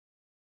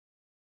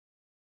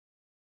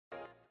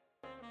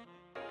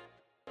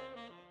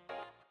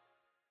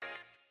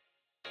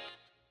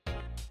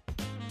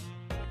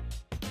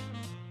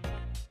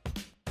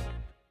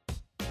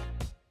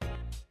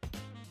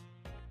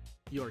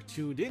You're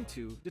tuned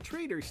into the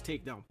Traders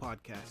Takedown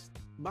podcast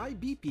by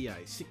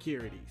BPI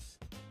Securities,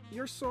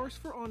 your source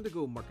for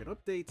on-the-go market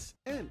updates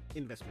and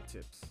investment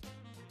tips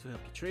to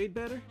help you trade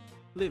better,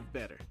 live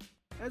better,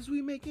 as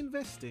we make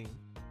investing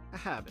a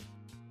habit.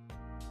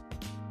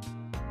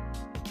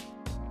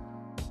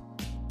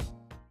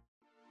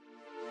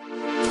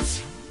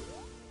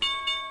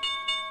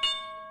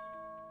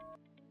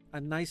 A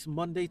nice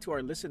Monday to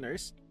our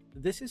listeners.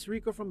 This is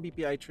Rico from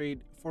BPI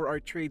Trade for our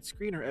Trade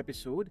Screener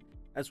episode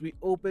as we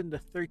open the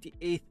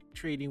 38th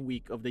trading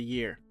week of the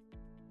year.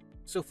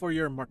 So for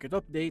your market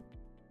update,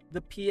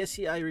 the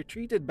PSCI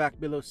retreated back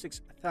below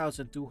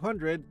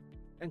 6,200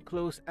 and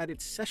closed at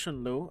its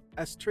session low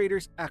as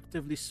traders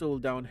actively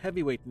sold down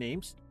heavyweight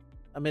names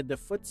amid the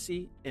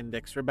FTSE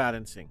index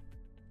rebalancing.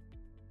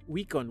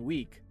 Week on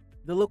week,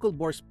 the local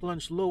bourse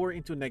plunged lower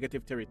into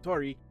negative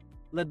territory,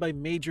 led by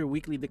major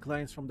weekly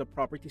declines from the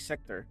property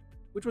sector,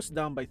 which was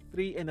down by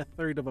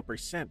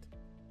 3.33%.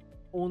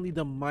 Only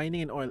the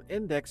mining and oil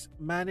index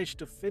managed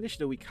to finish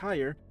the week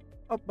higher,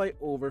 up by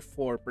over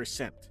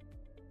 4%.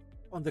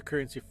 On the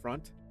currency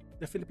front,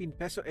 the Philippine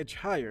peso edged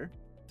higher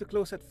to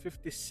close at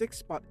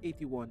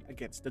 56.81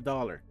 against the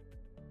dollar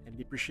and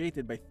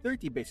depreciated by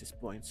 30 basis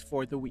points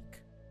for the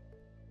week.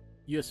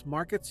 US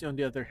markets, on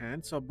the other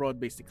hand, saw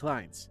broad-based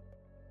declines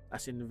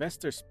as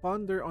investors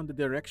ponder on the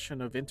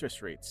direction of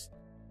interest rates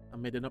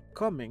amid an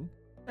upcoming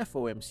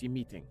FOMC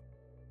meeting.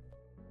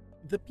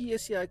 The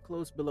PSCI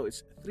closed below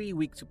its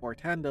 3-week support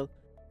handle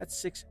at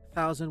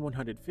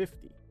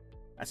 6,150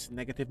 as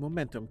negative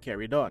momentum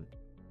carried on.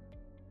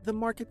 The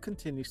market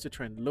continues to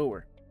trend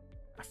lower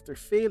after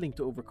failing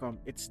to overcome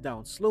its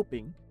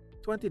down-sloping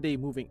 20-day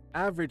moving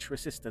average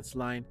resistance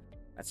line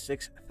at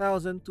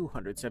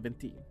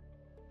 6,217.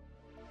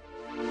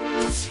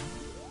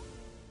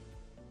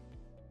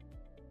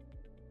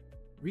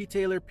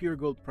 Retailer Pure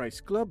Gold Price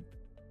Club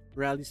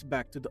rallies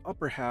back to the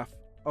upper half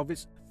of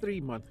its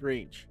 3-month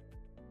range.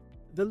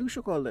 The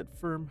Lucio Call-led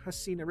firm has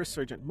seen a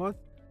resurgent month,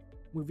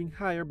 moving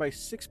higher by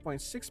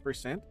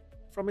 6.6%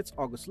 from its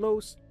August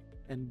lows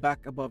and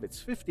back above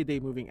its 50-day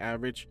moving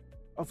average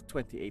of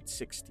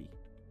 2860.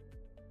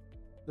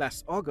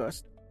 Last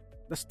August,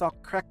 the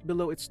stock cracked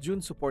below its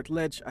June support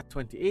ledge at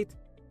 28,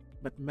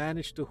 but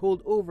managed to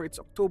hold over its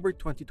October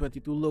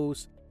 2022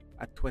 lows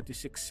at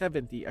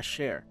 2670 a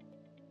share,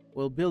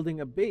 while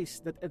building a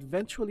base that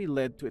eventually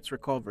led to its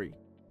recovery.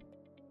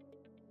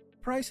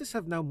 Prices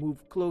have now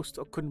moved close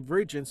to a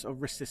convergence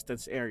of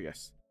resistance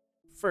areas.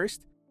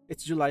 First,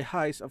 its July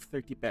highs of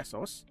 30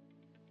 pesos.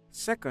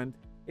 Second,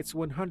 its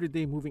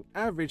 100-day moving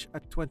average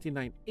at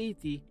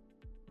 29.80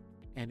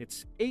 and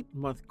its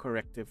 8-month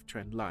corrective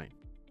trend line.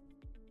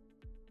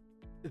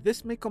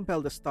 This may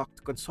compel the stock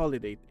to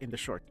consolidate in the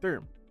short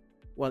term,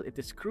 while it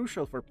is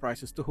crucial for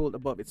prices to hold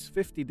above its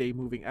 50-day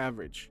moving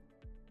average.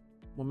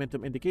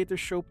 Momentum indicators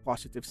show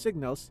positive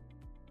signals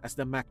as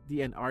the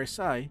MACD and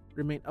RSI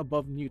remain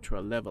above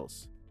neutral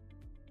levels.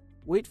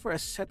 Wait for a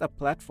setup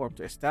platform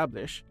to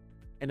establish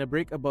and a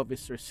break above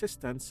its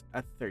resistance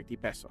at 30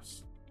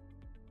 pesos.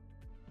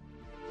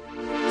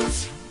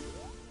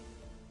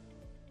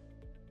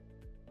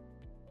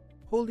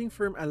 Holding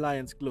firm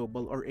Alliance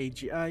Global or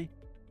AGI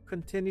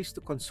continues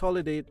to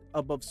consolidate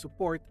above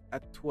support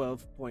at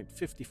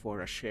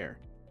 12.54 a share.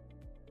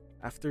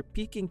 After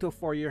peaking to a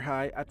 4-year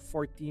high at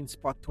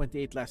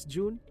 14.28 last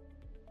June,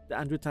 the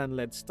Andrew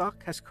Tan-led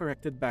stock has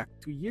corrected back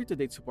to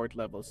year-to-date support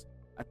levels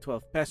at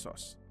 12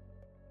 pesos.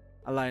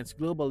 Alliance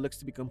Global looks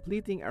to be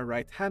completing a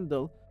right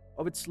handle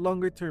of its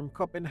longer-term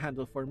cup and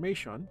handle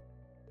formation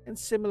and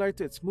similar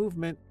to its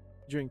movement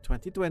during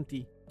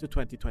 2020 to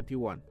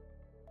 2021.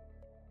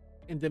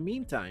 In the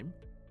meantime,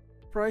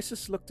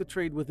 prices look to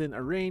trade within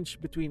a range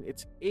between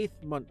its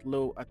 8th-month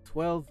low at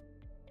 12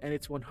 and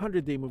its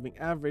 100-day moving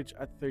average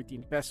at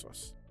 13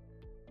 pesos,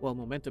 while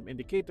momentum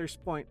indicators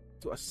point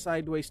to a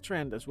sideways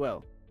trend as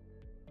well.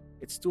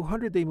 Its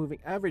 200-day moving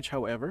average,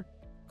 however,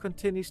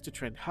 continues to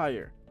trend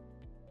higher,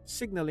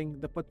 signaling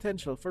the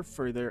potential for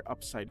further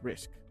upside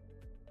risk.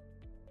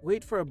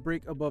 Wait for a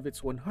break above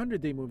its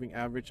 100-day moving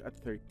average at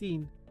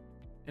 13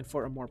 and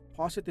for a more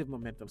positive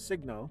momentum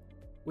signal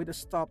with a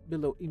stop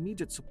below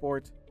immediate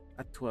support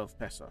at 12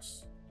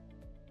 pesos.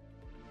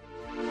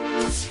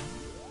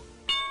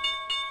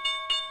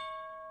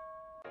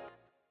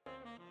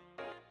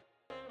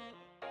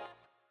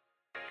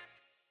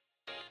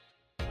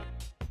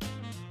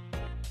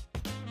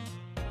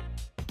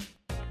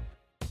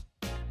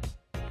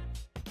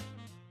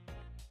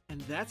 And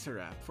that's a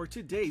wrap for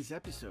today's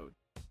episode.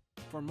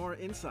 For more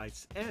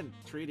insights and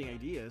trading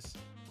ideas,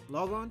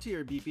 log on to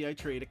your BPI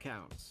Trade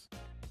accounts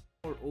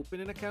or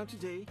open an account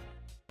today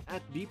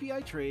at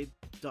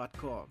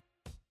bpitrade.com.